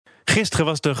Gisteren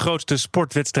was de grootste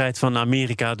sportwedstrijd van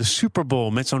Amerika, de Super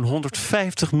Bowl. Met zo'n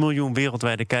 150 miljoen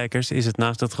wereldwijde kijkers is het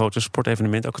naast het grote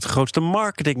sportevenement ook het grootste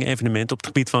marketing-evenement op het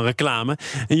gebied van reclame.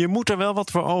 En je moet er wel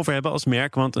wat voor over hebben als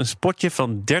merk, want een spotje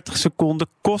van 30 seconden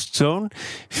kost zo'n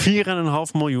 4,5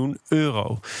 miljoen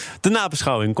euro. De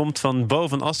nabeschouwing komt van Bo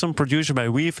van Assen, producer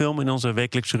bij WeFilm, in onze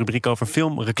wekelijkse rubriek over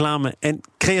film, reclame en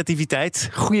creativiteit.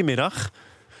 Goedemiddag.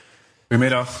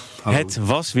 Goedemiddag. Hallo. Het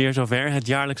was weer zover, het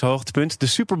jaarlijks hoogtepunt. De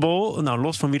Super Bowl, nou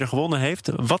los van wie er gewonnen heeft.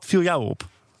 Wat viel jou op?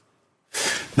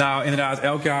 Nou, inderdaad,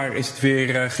 elk jaar is het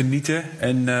weer genieten.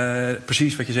 En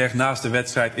precies wat je zegt, naast de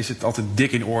wedstrijd is het altijd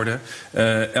dik in orde.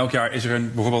 Elk jaar is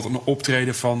er bijvoorbeeld een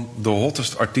optreden van de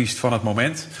hottest artiest van het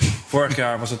moment. Vorig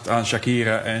jaar was het aan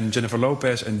Shakira en Jennifer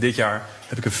Lopez. En dit jaar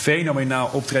heb ik een fenomenaal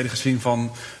optreden gezien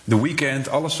van The Weeknd.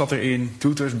 Alles zat erin,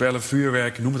 toeters, bellen,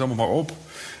 vuurwerk, noem het allemaal maar op.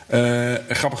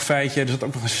 Een grappig feitje, er zat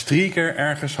ook nog een streaker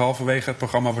ergens halverwege het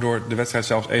programma, waardoor de wedstrijd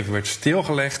zelfs even werd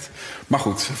stilgelegd. Maar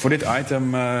goed, voor dit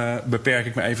item beperk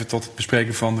ik me even tot het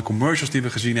bespreken van de commercials die we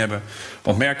gezien hebben.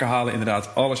 Want merken halen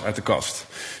inderdaad alles uit de kast.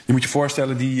 Je moet je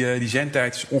voorstellen, die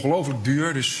zendtijd is ongelooflijk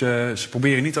duur. Dus ze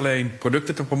proberen niet alleen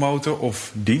producten te promoten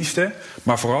of diensten,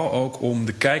 maar vooral ook om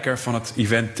de kijker van het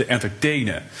event te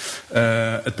entertainen.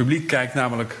 Het publiek kijkt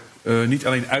namelijk niet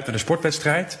alleen uit naar de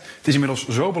sportwedstrijd. Het is inmiddels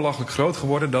zo belachelijk groot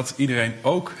geworden dat iedereen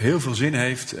ook heel veel zin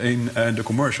heeft in de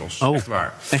commercials. Oh, echt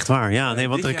waar. Echt waar, ja. Nee,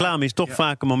 want reclame is toch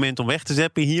vaak een moment om weg te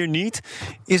zeppen. Hier niet.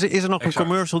 Is er nog een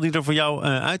commercial die er voor jou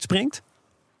uitspringt?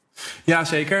 Ja,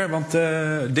 zeker. Want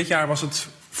dit jaar was het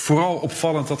vooral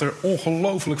opvallend dat er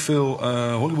ongelooflijk veel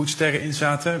Hollywoodsterren in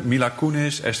zaten. Mila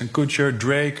Kunis, Ashton Kutcher,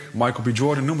 Drake, Michael B.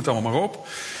 Jordan, noem het allemaal maar op.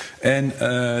 En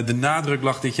de nadruk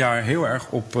lag dit jaar heel erg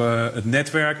op het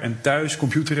netwerk en thuis,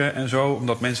 computeren en zo.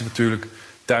 Omdat mensen natuurlijk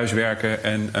thuis werken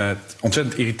en het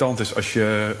ontzettend irritant is als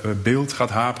je beeld gaat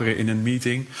haperen in een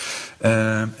meeting.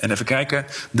 En even kijken.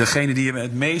 Degene die me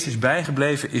het meest is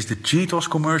bijgebleven is de Cheetos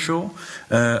commercial.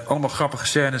 Allemaal grappige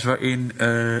scènes waarin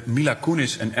Mila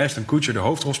Kunis en Ashton Kutcher de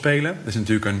hoofdrol spelen. Dat is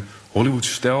natuurlijk een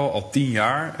Hollywoodse stijl, al 10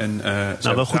 jaar. En,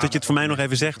 nou, wel goed dat je het voor mij nog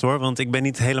even zegt, hoor. Want ik ben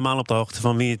niet helemaal op de hoogte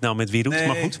van wie het nou met wie doet. Nee.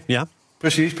 Maar goed, ja.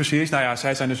 Precies. Nou ja,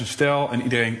 zij zijn dus een stel en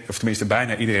iedereen, of tenminste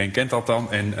bijna iedereen kent dat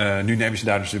dan. En nu nemen ze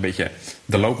daar dus een beetje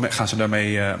de loop, gaan ze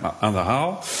daarmee aan de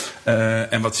haal.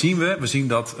 En wat zien we? We zien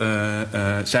dat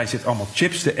zij zit allemaal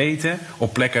chips te eten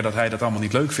op plekken dat hij dat allemaal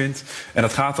niet leuk vindt. En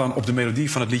dat gaat dan op de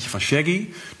melodie van het liedje van Shaggy.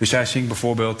 Dus zij zingt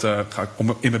bijvoorbeeld,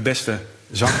 in mijn beste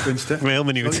zangkunsten. Ik ben heel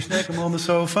benieuwd. You snack him on the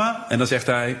sofa. En dan zegt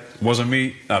hij, wasn't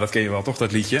me. Nou, dat ken je wel, toch,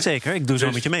 dat liedje? Zeker, ik doe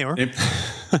zo met je mee, hoor.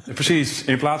 Precies.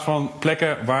 In plaats van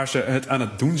plekken waar ze het aan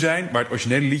het doen zijn, waar het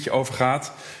originele liedje over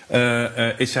gaat,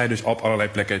 is zij dus op allerlei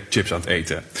plekken chips aan het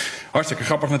eten. Hartstikke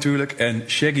grappig natuurlijk. En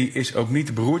Shaggy is ook niet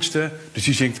de beroerdste, dus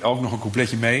die zingt ook nog een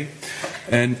coupletje mee.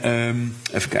 En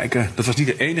even kijken, dat was niet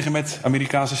de enige met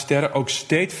Amerikaanse sterren. Ook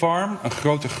State Farm, een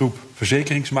grote groep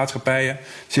verzekeringsmaatschappijen,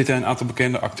 zitten een aantal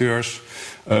bekende acteurs.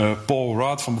 Paul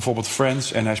Rudd van bijvoorbeeld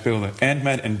Friends, en hij speelde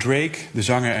Ant-Man. En Drake, de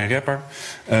zanger en rapper,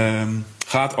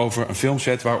 gaat over een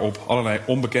filmset waarop allerlei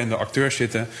onbekende acteurs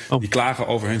zitten die klagen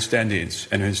over hun stand-ins.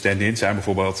 En hun stand-ins zijn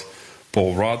bijvoorbeeld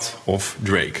Paul Rudd of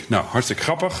Drake. Nou, hartstikke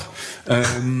grappig.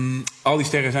 Al die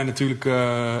sterren zijn natuurlijk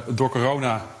door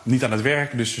corona niet aan het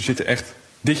werk, dus er zitten echt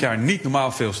dit jaar niet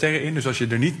normaal veel sterren in. Dus als je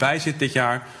er niet bij zit dit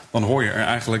jaar, dan hoor je er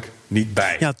eigenlijk niet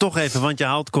bij. Ja, toch even, want je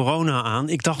haalt corona aan.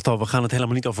 Ik dacht al, we gaan het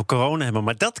helemaal niet over corona hebben,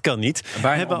 maar dat kan niet.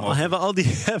 Hebben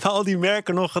al die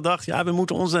merken nog gedacht, ja, we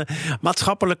moeten onze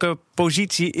maatschappelijke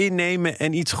positie innemen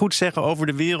en iets goeds zeggen over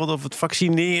de wereld, of het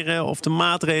vaccineren of de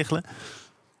maatregelen?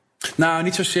 Nou,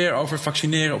 niet zozeer over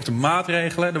vaccineren of de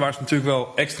maatregelen. Er was natuurlijk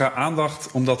wel extra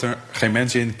aandacht, omdat er geen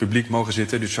mensen in het publiek mogen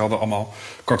zitten. Dus ze hadden allemaal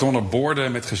kartonnen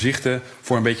borden met gezichten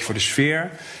voor de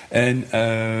sfeer. En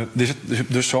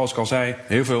dus zoals ik al zei,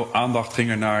 heel veel aandacht ging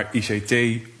er naar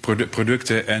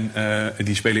ICT-producten en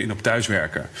die spelen in op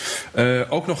thuiswerken.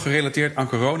 Ook nog gerelateerd aan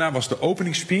corona was de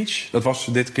opening speech. Dat was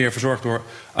dit keer verzorgd door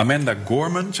Amanda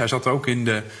Gorman. Zij zat ook in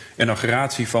de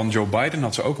inauguratie van Joe Biden,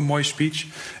 had ze ook een mooie speech.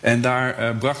 En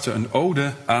daar bracht ze een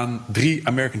ode aan 3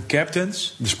 American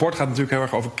captains. De sport gaat natuurlijk heel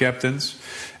erg over captains.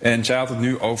 En zij had het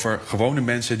nu over gewone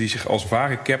mensen die zich als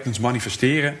ware captains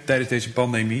manifesteren tijdens deze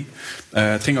pandemie.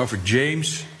 Het ging over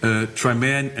James,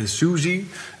 Tremaine en Susie.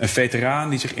 Een veteraan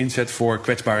die zich inzet voor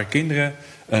kwetsbare kinderen.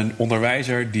 Een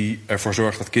onderwijzer die ervoor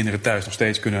zorgt dat kinderen thuis nog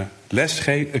steeds kunnen les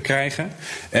krijgen.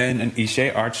 En een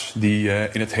IC-arts die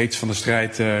in het heetst van de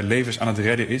strijd levens aan het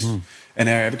redden is. En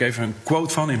daar heb ik even een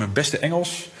quote van in mijn beste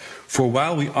Engels. For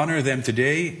while we honor them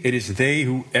today, it is they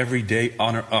who every day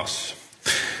honor us.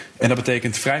 En dat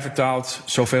betekent vrij vertaald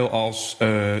zoveel als...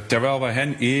 terwijl wij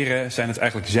hen eren, zijn het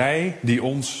eigenlijk zij die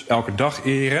ons elke dag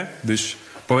eren. Dus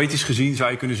poëtisch gezien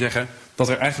zou je kunnen zeggen... dat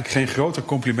er eigenlijk geen groter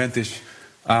compliment is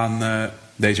aan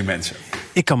deze mensen.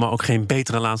 Ik kan me ook geen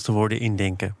betere laatste woorden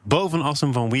indenken. Bo van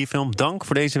Assem van WeFilm, dank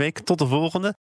voor deze week. Tot de volgende.